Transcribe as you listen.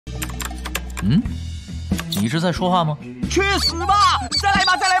嗯，你是在说话吗？去死吧！再来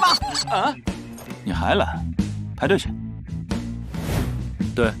吧，再来吧！啊，你还来？排队去。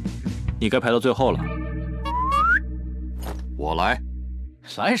对，你该排到最后了。我来。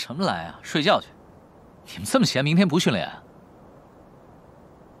来什么来啊？睡觉去！你们这么闲，明天不训练啊？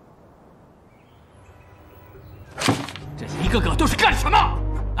这一个个都是干什么？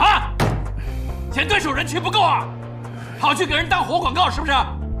啊？嫌对手人群不够啊？跑去给人当活广告是不是？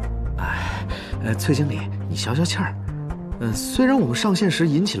哎，崔经理，你消消气儿。虽然我们上线时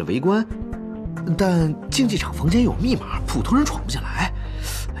引起了围观，但竞技场房间有密码，普通人闯不进来。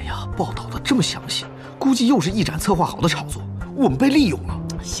哎呀，报道的这么详细，估计又是一展策划好的炒作，我们被利用了。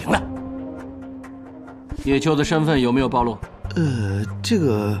行了，叶秋的身份有没有暴露？这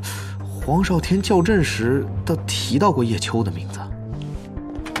个黄少天校正时倒提到过叶秋的名字。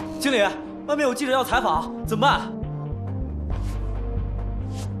经理，外面有记者要采访，怎么办？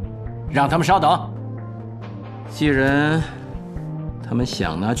让他们稍等。既然他们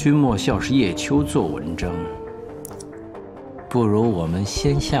想拿君莫笑是叶秋做文章，不如我们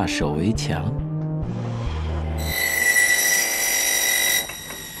先下手为强。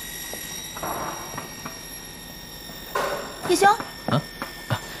叶修，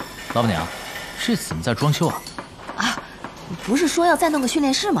老板娘，这怎么在装修啊？啊，你不是说要再弄个训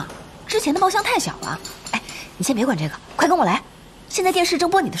练室吗？之前的包厢太小了。哎，你先别管这个，快跟我来。现在电视正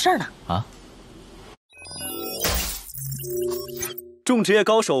播你的事儿呢。啊！众职业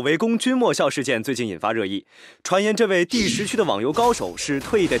高手围攻君莫笑事件最近引发热议，传言这位第10区的网游高手是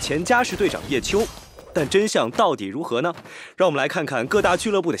退役的前家事队长叶秋，但真相到底如何呢？让我们来看看各大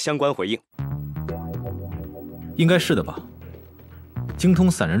俱乐部的相关回应。应该是的吧。精通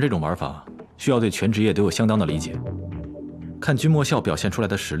散人这种玩法，需要对全职业都有相当的理解。看君莫笑表现出来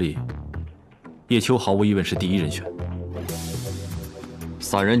的实力，叶秋毫无疑问是第一人选。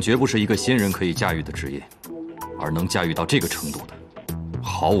散人绝不是一个新人可以驾驭的职业，而能驾驭到这个程度的，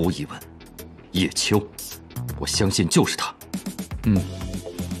毫无疑问，叶秋，我相信就是他。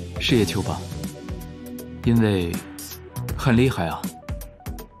是叶秋吧？因为很厉害啊。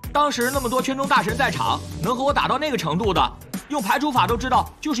当时那么多圈中大神在场，能和我打到那个程度的，用排除法都知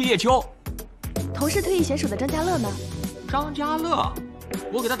道就是叶秋。同是退役选手的张家乐呢？张家乐，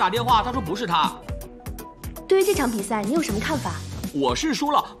我给他打电话，他说不是他。对于这场比赛，你有什么看法？我是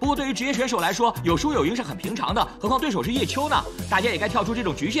输了，不过对于职业选手来说，有输有赢是很平常的，何况对手是叶秋呢？大家也该跳出这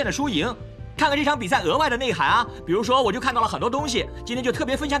种局限的输赢，看看这场比赛额外的内涵啊！比如说，我就看到了很多东西，今天就特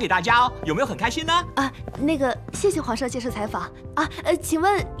别分享给大家哦，有没有很开心呢？啊，那个，谢谢皇上接受采访啊。请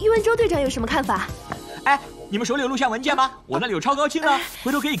问喻文周队长有什么看法？哎，你们手里有录像文件吗？我那里有超高清的，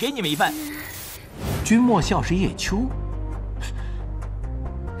回头可以给你们一份。君莫笑是叶秋，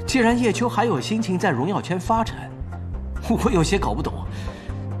既然叶秋还有心情在荣耀圈发展，我有些搞不懂，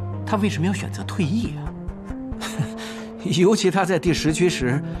他为什么要选择退役啊？尤其他在第10区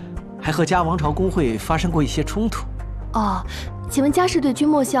时，还和嘉王朝公会发生过一些冲突。哦，请问家世对君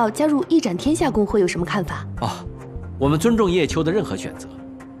莫笑加入一展天下公会有什么看法？哦，我们尊重叶秋的任何选择，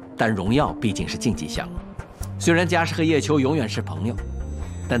但荣耀毕竟是竞技项目。虽然家世和叶秋永远是朋友，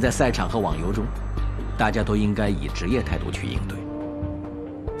但在赛场和网游中，大家都应该以职业态度去应对。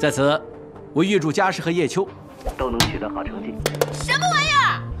在此，我预祝家世和叶秋都能取得好成绩。什么玩意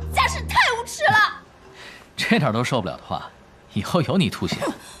儿？家世太无耻了！这点都受不了的话，以后有你吐血。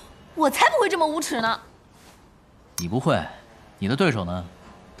我才不会这么无耻呢！你不会，你的对手呢？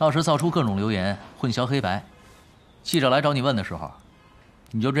到时造出各种流言，混淆黑白。记者来找你问的时候，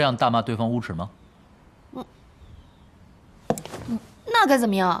你就这样大骂对方无耻吗？那该怎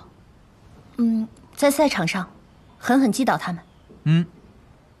么样？在赛场上狠狠击倒他们。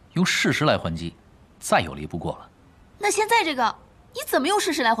用事实来还击，再有力不过了。那现在这个，你怎么用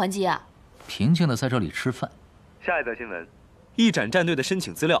事实来还击啊？平静的在这里吃饭。下一则新闻，一展战队的申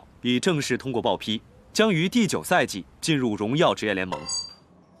请资料已正式通过报批，将于第9赛季进入荣耀职业联盟。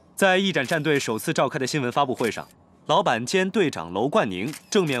在一展战队首次召开的新闻发布会上，老板兼队长楼冠宁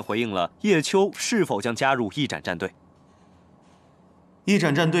正面回应了叶秋是否将加入一展战队。一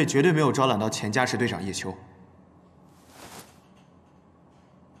展战队绝对没有招揽到前家世队长叶秋。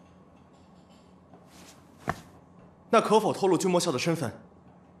那可否透露君莫笑的身份？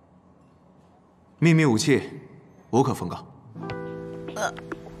秘密武器，无可奉告。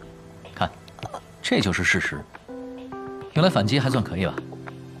看，这就是事实。用来反击还算可以吧？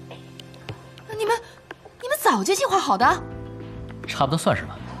你们早就计划好的？差不多算是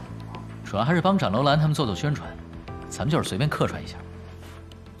吧。主要还是帮展楼兰他们做宣传，咱们就是随便客串一下。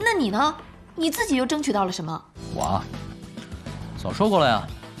那你呢？你自己又争取到了什么？我啊，早说过了呀。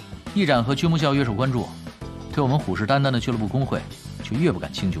一展和君莫笑越受关注，对我们虎视眈眈的俱乐部工会就越不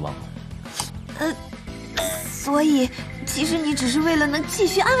敢轻举妄动。所以其实你只是为了能继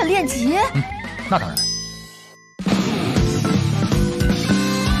续安稳练级。那当然。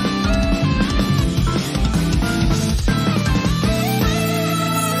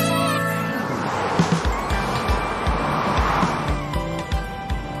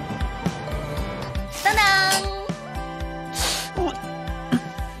当当，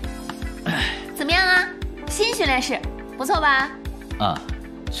怎么样啊？新训练室不错吧？啊，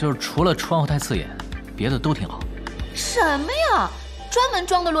就是除了窗户太刺眼，别的都挺好。什么呀？专门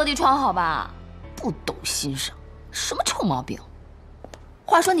装的落地窗好吧？不懂欣赏，什么臭毛病！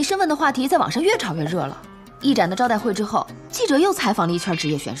话说你身份的话题在网上越炒越热了。一展的招待会之后，记者又采访了一圈职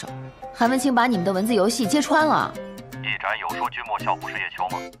业选手，韩文清把你们的文字游戏揭穿了。一展有说君莫笑不是叶秋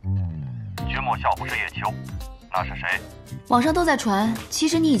吗？君莫笑不是叶秋，那是谁？网上都在传，其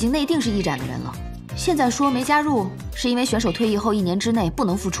实你已经内定是一展的人了。现在说没加入，是因为选手退役后1年之内不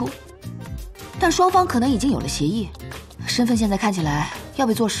能复出，但双方可能已经有了协议，身份现在看起来要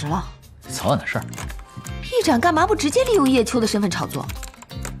被坐实了。早晚的事儿。一展干嘛不直接利用叶秋的身份炒作？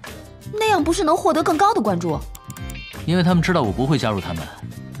那样不是能获得更高的关注？因为他们知道我不会加入他们，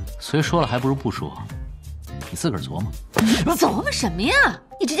所以说了还不如不说。你自个儿琢磨。琢磨什么呀？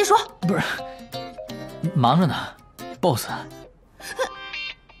你直接说。不是，忙着呢 ，boss。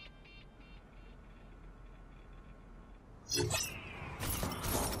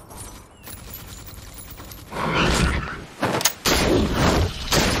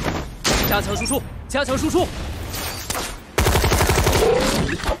加强输出，加强输出！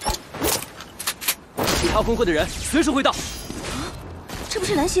其他公会的人随时会到。这不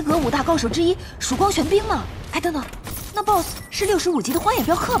是兰溪阁5大高手之一曙光玄冰吗？哎，等等，那 BOSS 是65级的荒野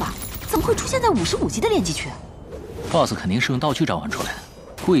镖客吧？怎么会出现在55级的练级区 ？BOSS 肯定是用道具召唤出来的，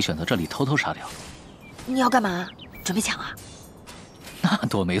故意选择这里偷偷杀掉。你要干嘛？准备抢啊？那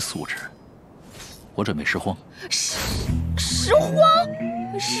多没素质！我准备拾荒。拾荒？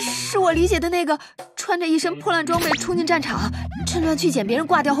是我理解的那个穿着一身破烂装备冲进战场，趁乱去捡别人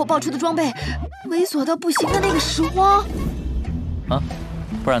挂掉后爆出的装备，猥琐到不行的那个拾荒。啊，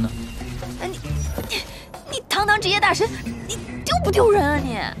不然呢？你堂堂职业大神，你丢不丢人啊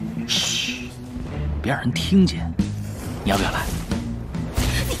你？嘘，别让人听见。你要不要来？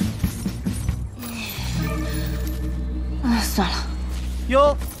算了。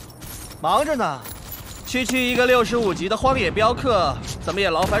哟，忙着呢。区区一个65级的荒野镖客，怎么也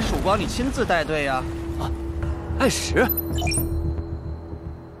劳烦曙光你亲自带队呀？啊，按时。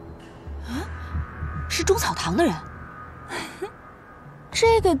是中草堂的人。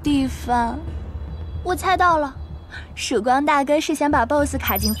这个地方，我猜到了，曙光大哥是想把 BOSS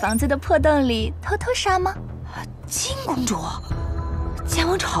卡进房子的破洞里偷偷杀吗？金公主，嘉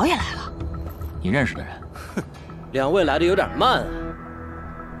王朝也来了。你认识的人？两位来的有点慢啊。